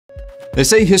They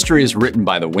say history is written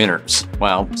by the winners.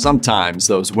 Well, sometimes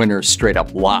those winners straight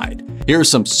up lied. Here are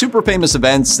some super famous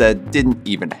events that didn't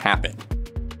even happen.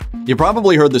 You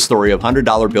probably heard the story of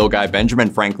 $100 bill guy Benjamin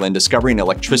Franklin discovering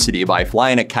electricity by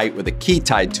flying a kite with a key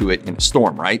tied to it in a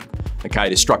storm, right? The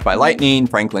kite is struck by lightning,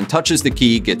 Franklin touches the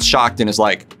key, gets shocked, and is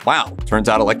like, wow, turns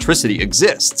out electricity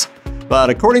exists. But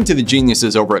according to the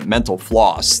geniuses over at Mental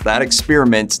Floss, that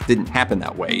experiment didn't happen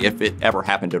that way, if it ever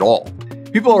happened at all.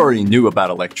 People already knew about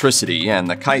electricity, and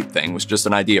the kite thing was just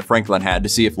an idea Franklin had to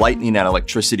see if lightning and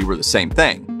electricity were the same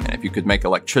thing, and if you could make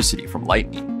electricity from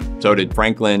lightning. So did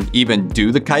Franklin even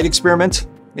do the kite experiment?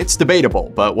 It's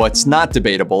debatable, but what's not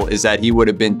debatable is that he would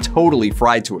have been totally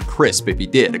fried to a crisp if he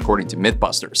did, according to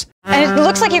Mythbusters. And it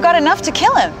looks like you got enough to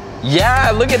kill him.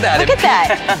 Yeah, look at that. Look at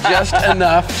that. Just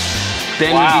enough,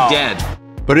 then Wow. we'd be dead.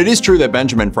 But it is true that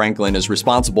Benjamin Franklin is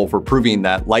responsible for proving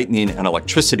that lightning and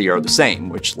electricity are the same,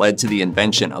 which led to the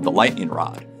invention of the lightning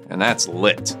rod. And that's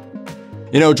lit.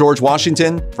 You know George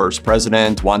Washington, first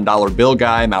president, $1 bill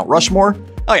guy, Mount Rushmore?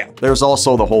 Oh yeah, there's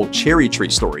also the whole cherry tree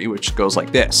story, which goes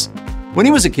like this. When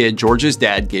he was a kid, George's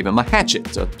dad gave him a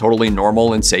hatchet, a totally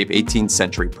normal and safe 18th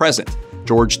century present.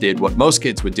 George did what most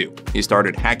kids would do. He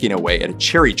started hacking away at a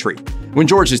cherry tree. When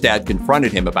George's dad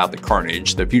confronted him about the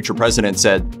carnage, the future president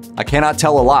said, "I cannot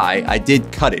tell a lie, I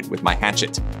did cut it with my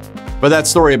hatchet." But that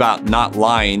story about not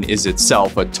lying is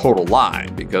itself a total lie,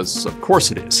 because of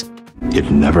course it is. It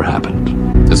never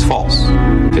happened. It's false.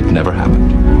 It never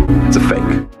happened. It's a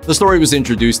fake. The story was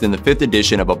introduced in the 5th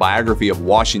edition of a biography of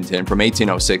Washington from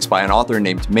 1806 by an author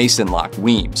named Mason Locke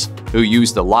Weems, who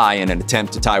used a lie in an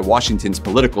attempt to tie Washington's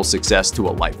political success to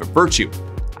a life of virtue.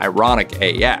 Ironic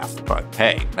AF, but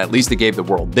hey, at least it gave the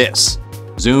world this.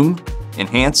 Zoom,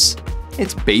 enhance,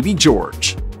 it's baby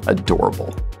George.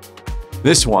 Adorable.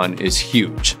 This one is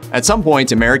huge. At some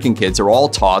point, American kids are all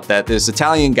taught that this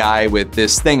Italian guy with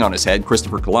this thing on his head,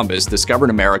 Christopher Columbus,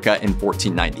 discovered America in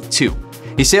 1492.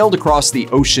 He sailed across the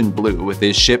ocean blue with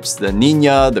his ships the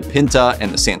Nina, the Pinta,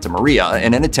 and the Santa Maria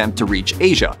in an attempt to reach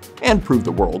Asia and prove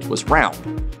the world was round.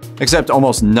 Except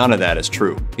almost none of that is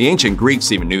true. The ancient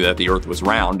Greeks even knew that the earth was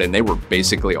round, and they were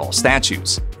basically all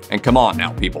statues. And come on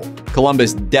now, people.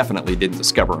 Columbus definitely didn't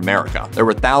discover America. There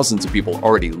were thousands of people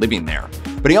already living there.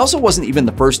 But he also wasn't even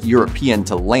the first European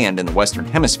to land in the Western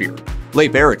Hemisphere.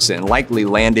 Leif Erikson likely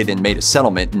landed and made a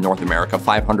settlement in North America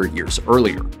 500 years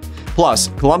earlier. Plus,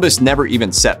 Columbus never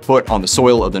even set foot on the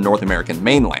soil of the North American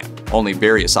mainland, only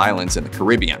various islands in the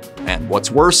Caribbean. And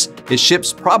what's worse, his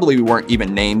ships probably weren't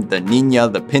even named the Nina,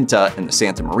 the Pinta, and the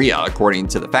Santa Maria, according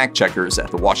to the fact checkers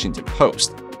at the Washington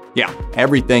Post. Yeah,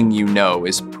 everything you know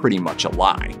is pretty much a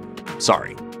lie.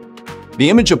 Sorry. The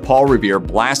image of Paul Revere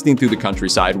blasting through the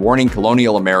countryside warning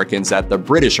colonial Americans that the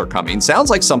British are coming sounds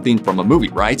like something from a movie,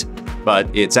 right? But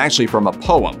it's actually from a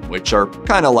poem, which are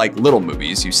kind of like little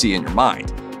movies you see in your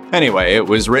mind. Anyway, it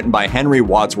was written by Henry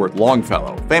Wadsworth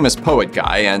Longfellow, famous poet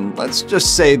guy, and let's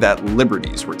just say that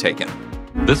liberties were taken.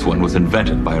 This one was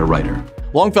invented by a writer.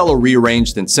 Longfellow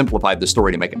rearranged and simplified the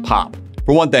story to make it pop.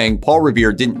 For one thing, Paul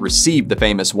Revere didn't receive the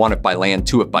famous one if by land,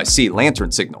 two if by sea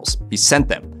lantern signals. He sent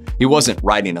them. He wasn't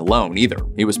riding alone either.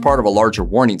 He was part of a larger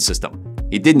warning system.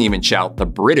 He didn't even shout, "The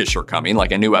British are coming,"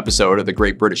 like a new episode of the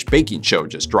Great British Baking Show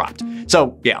just dropped.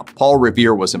 So yeah, Paul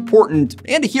Revere was important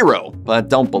and a hero, but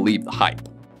don't believe the hype.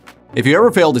 If you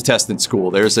ever failed a test in school,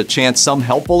 there's a chance some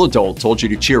helpful adult told you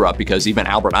to cheer up because even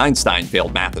Albert Einstein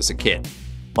failed math as a kid.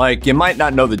 Like, you might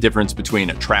not know the difference between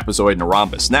a trapezoid and a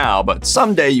rhombus now, but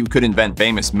someday you could invent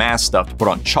famous math stuff to put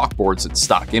on chalkboards and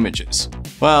stock images.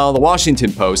 Well, the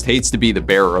Washington Post hates to be the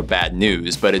bearer of bad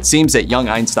news, but it seems that young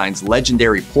Einstein's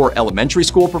legendary poor elementary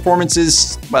school performance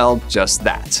is, well, just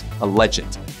that, a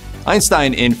legend.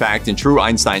 Einstein, in fact, in true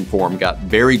Einstein form, got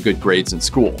very good grades in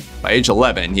school. By age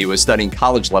 11, he was studying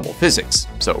college-level physics.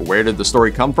 So where did the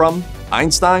story come from?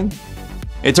 Einstein?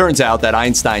 It turns out that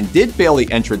Einstein did fail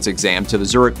the entrance exam to the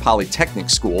Zurich Polytechnic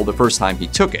School the first time he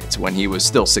took it, when he was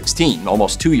still 16,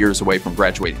 almost 2 years away from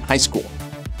graduating high school.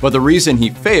 But the reason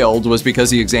he failed was because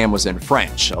the exam was in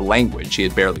French, a language he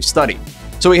had barely studied.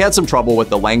 So he had some trouble with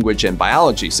the language and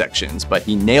biology sections, but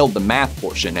he nailed the math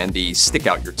portion and the stick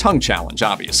out your tongue challenge,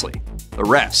 obviously. The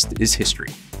rest is history.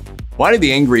 Why did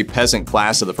the angry peasant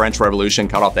class of the French Revolution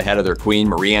cut off the head of their queen,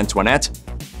 Marie Antoinette?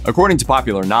 According to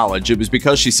popular knowledge, it was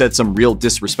because she said some real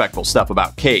disrespectful stuff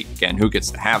about cake and who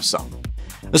gets to have some.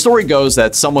 The story goes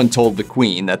that someone told the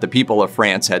queen that the people of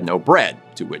France had no bread,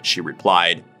 to which she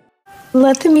replied,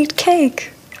 "Let them eat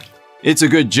cake." It's a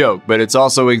good joke, but it's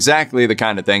also exactly the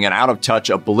kind of thing an out-of-touch,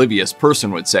 oblivious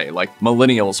person would say, like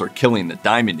millennials are killing the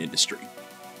diamond industry.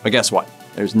 But guess what?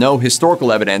 There's no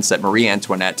historical evidence that Marie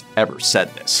Antoinette ever said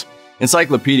this.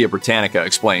 Encyclopedia Britannica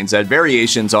explains that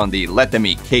variations on the "let them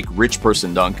eat cake rich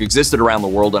person" dunk existed around the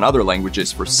world in other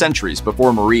languages for centuries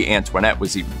before Marie Antoinette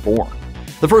was even born.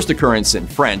 The first occurrence in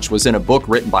French was in a book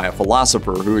written by a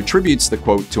philosopher who attributes the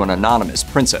quote to an anonymous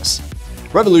princess.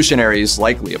 Revolutionaries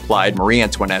likely applied Marie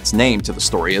Antoinette's name to the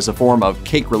story as a form of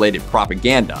cake-related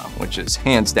propaganda, which is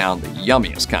hands down the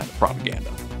yummiest kind of propaganda.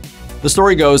 The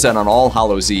story goes that on All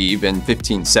Hallows Eve in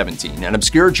 1517, an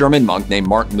obscure German monk named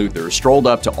Martin Luther strolled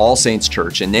up to All Saints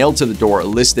Church and nailed to the door a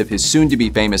list of his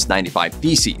soon-to-be famous 95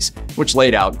 Theses, which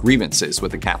laid out grievances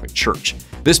with the Catholic Church.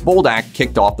 This bold act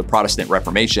kicked off the Protestant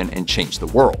Reformation and changed the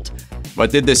world.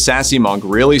 But did this sassy monk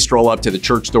really stroll up to the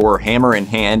church door, hammer in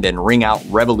hand, and ring out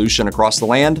revolution across the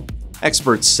land?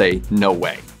 Experts say no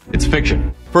way. It's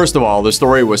fiction. First of all, the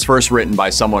story was first written by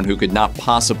someone who could not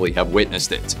possibly have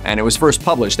witnessed it, and it was first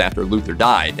published after Luther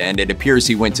died, and it appears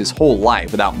he went his whole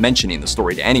life without mentioning the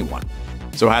story to anyone.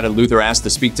 So how did Luther ask to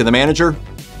speak to the manager?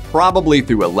 Probably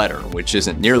through a letter, which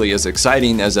isn't nearly as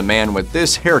exciting as a man with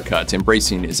this haircut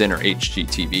embracing his inner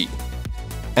HGTV.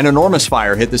 An enormous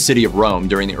fire hit the city of Rome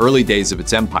during the early days of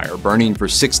its empire, burning for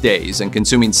 6 days and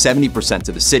consuming 70%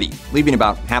 of the city, leaving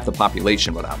about half the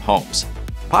population without homes.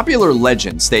 Popular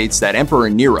legend states that Emperor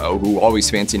Nero, who always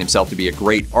fancied himself to be a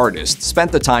great artist,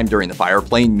 spent the time during the fire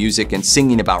playing music and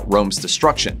singing about Rome's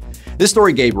destruction. This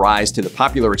story gave rise to the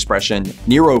popular expression,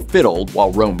 "Nero fiddled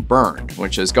while Rome burned,"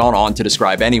 which has gone on to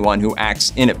describe anyone who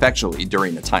acts ineffectually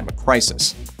during a time of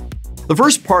crisis. The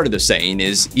first part of the saying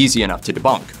is easy enough to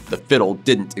debunk. The fiddle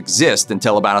didn't exist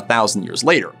until about 1,000 years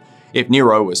later. If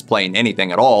Nero was playing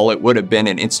anything at all, it would have been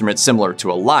an instrument similar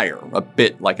to a lyre, a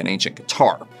bit like an ancient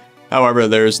guitar. However,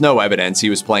 there's no evidence he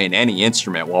was playing any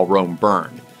instrument while Rome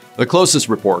burned. The closest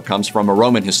report comes from a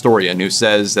Roman historian who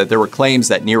says that there were claims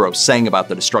that Nero sang about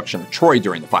the destruction of Troy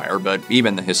during the fire, but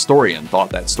even the historian thought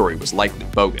that story was likely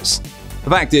bogus. The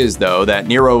fact is, though, that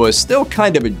Nero was still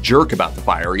kind of a jerk about the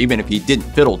fire, even if he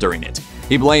didn't fiddle during it.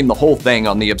 He blamed the whole thing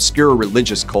on the obscure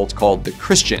religious cult called the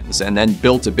Christians, and then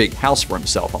built a big house for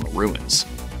himself on the ruins.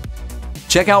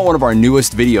 Check out one of our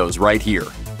newest videos right here.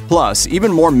 Plus,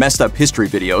 even more messed up history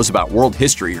videos about world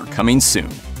history are coming soon.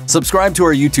 Subscribe to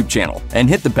our YouTube channel and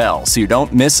hit the bell so you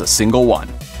don't miss a single one.